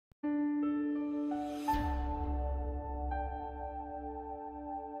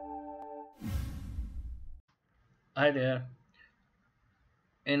Hi there.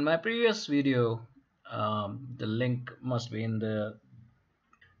 In my previous video, the link must be in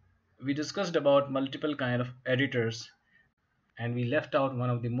we discussed about multiple kind of editors, and we left out one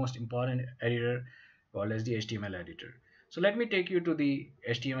of the most important editor called as the HTML editor. So let me take you to the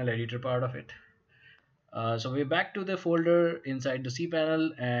HTML editor part of it. So we're back to the folder inside the cpanel,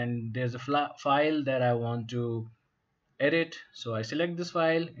 and there's a file that I want to edit. So I select this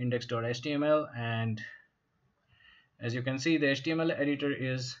file, index.html, and as you can see, the HTML editor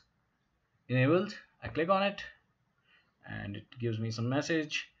is enabled. I click on it and it gives me some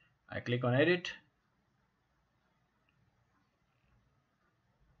message. I click on edit.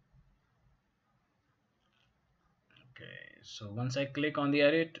 Okay, so once I click on the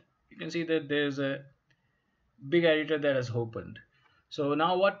edit, you can see that there's a big editor that has opened. So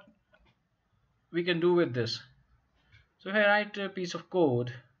now what we can do with this? So if I write a piece of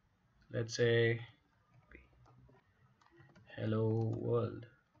code, let's say hello world.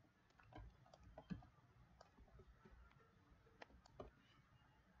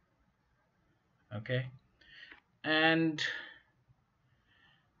 Okay, and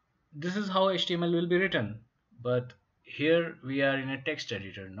this is how HTML will be written, but here we are in a text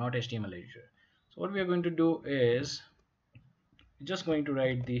editor, not HTML editor. So what we are going to do is just going to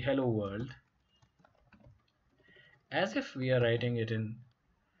write the hello world as if we are writing it in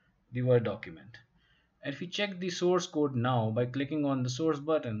the Word document. And if we check the source code now by clicking on the source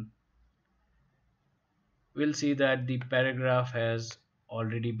button, we'll see that the paragraph has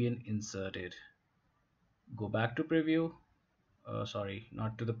already been inserted. Go back to preview, sorry,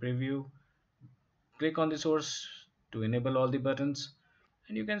 not to the preview. Click on the source to enable all the buttons,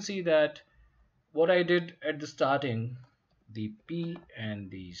 and you can see that what I did at the starting, the P and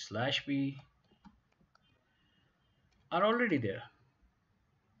the slash P are already there.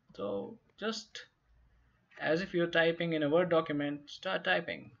 So just as if you're typing in a Word document, start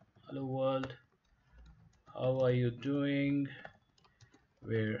typing. Hello world, how are you doing?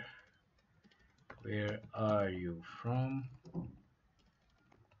 Where where are you from?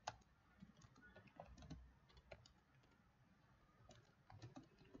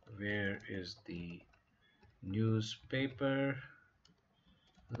 Where is the newspaper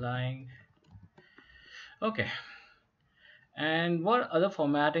lying? Okay, and what other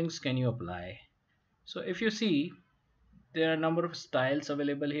formattings can you apply? So if you see, there are a number of styles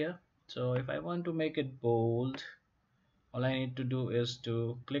available here. So if I want to make it bold, all I need to do is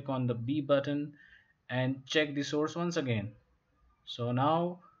to click on the B button and check the source once again. So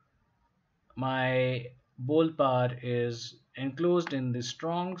now my bold part is enclosed in the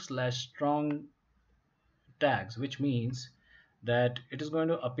strong/strong tags, which means that it is going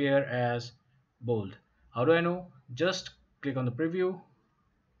to appear as bold. How do I know? Just click on the preview.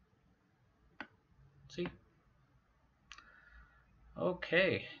 See?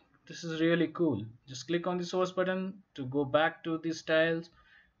 Okay, this is really cool. Just click on the source button to go back to the styles,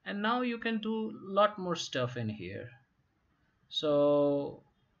 and now you can do a lot more stuff in here. So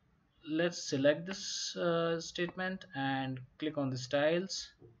let's select this statement and click on the styles.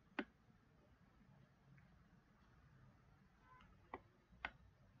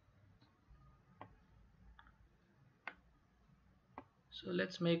 So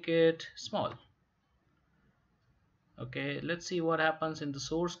let's make it small. Okay, let's see what happens in the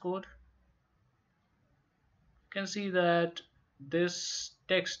source code. You can see that this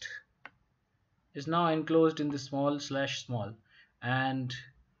text is now enclosed in the small/small, and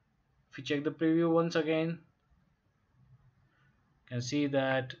if you check the preview once again, you can see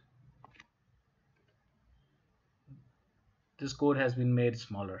that this code has been made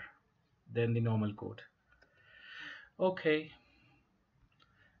smaller than the normal code. Okay,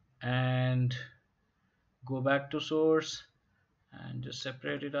 and go back to source and just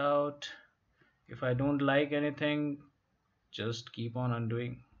separate it out. If I don't like anything, just keep on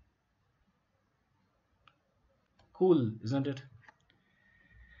undoing. Cool, isn't it?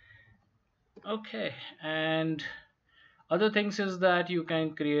 Okay, and other things is that you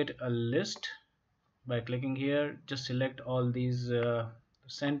can create a list by clicking here. Just select all these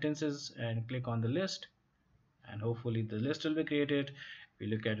sentences and click on the list, and hopefully the list will be created. If you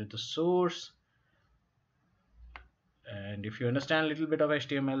look at it, the source, and if you understand a little bit of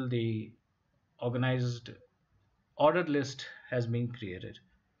HTML, the organized ordered list has been created.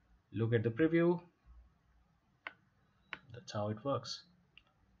 Look at the preview. That's how it works.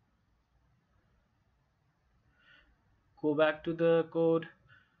 Go back to the code,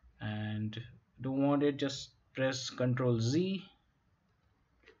 and don't want it, just press Ctrl Z,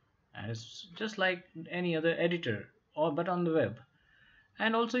 and it's just like any other editor or but on the web.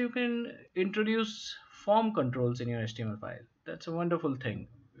 And also you can introduce form controls in your HTML file. That's a wonderful thing.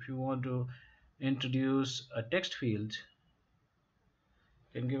 If you want to introduce a text field,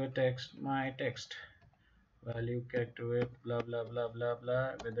 you can give a text, my text, value character width, blah blah blah blah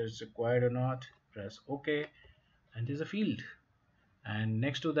blah, whether it's required or not. Press OK, and there's a field. And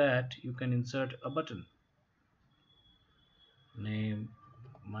next to that, you can insert a button. Name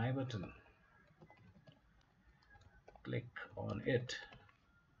my button. Click on it.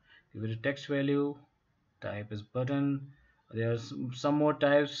 Give it a text value. Type is button. There's some more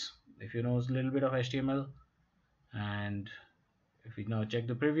types if you know a little bit of HTML. And if we now check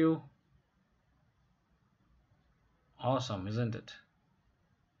the preview, awesome, isn't it?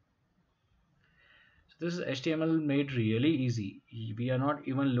 So this is HTML made really easy. We are not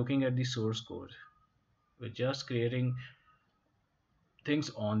even looking at the source code. We're just creating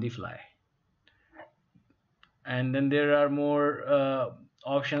things on the fly. And then there are more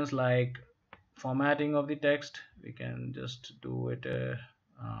options like formatting of the text. We can just do it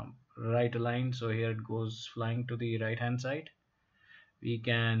right aligned, so here it goes flying to the right hand side. We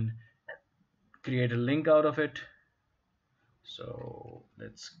can create a link out of it. So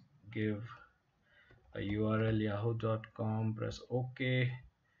let's give a URL yahoo.com, press OK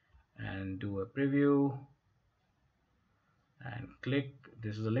and do a preview and click.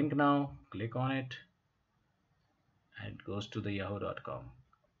 This is a link now. Click on it and it goes to the yahoo.com.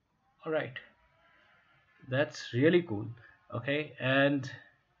 Alright, that's really cool. Okay, and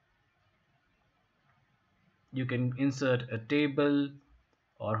you can insert a table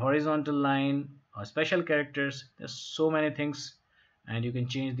or horizontal line or special characters. There's so many things, and you can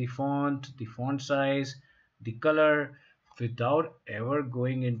change the font size, the color without ever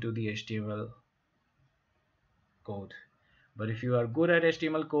going into the HTML code. But if you are good at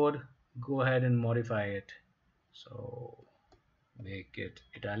HTML code, go ahead and modify it. So make it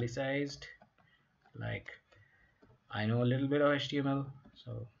italicized. Like, I know a little bit of HTML,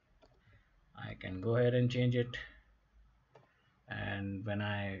 so I can go ahead and change it. And when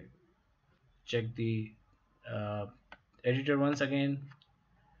I check the uh, editor once again,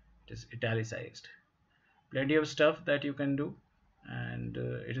 it is italicized. Plenty of stuff that you can do, and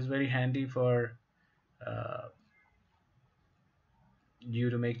it is very handy for uh, you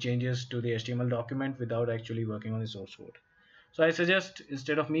to make changes to the HTML document without actually working on the source code. So I suggest,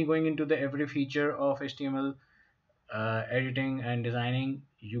 instead of me going into the every feature of HTML editing and designing,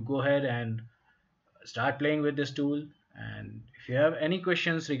 you go ahead and start playing with this tool. And if you have any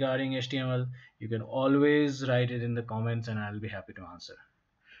questions regarding HTML, you can always write it in the comments and I'll be happy to answer.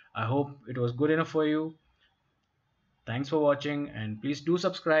 I hope it was good enough for you. Thanks for watching, and please do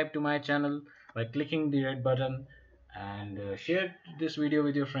subscribe to my channel by clicking the red button, and share this video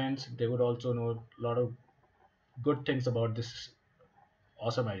with your friends. They would also know a lot of good things about this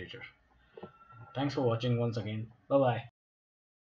awesome editor. Thanks for watching once again. Bye bye.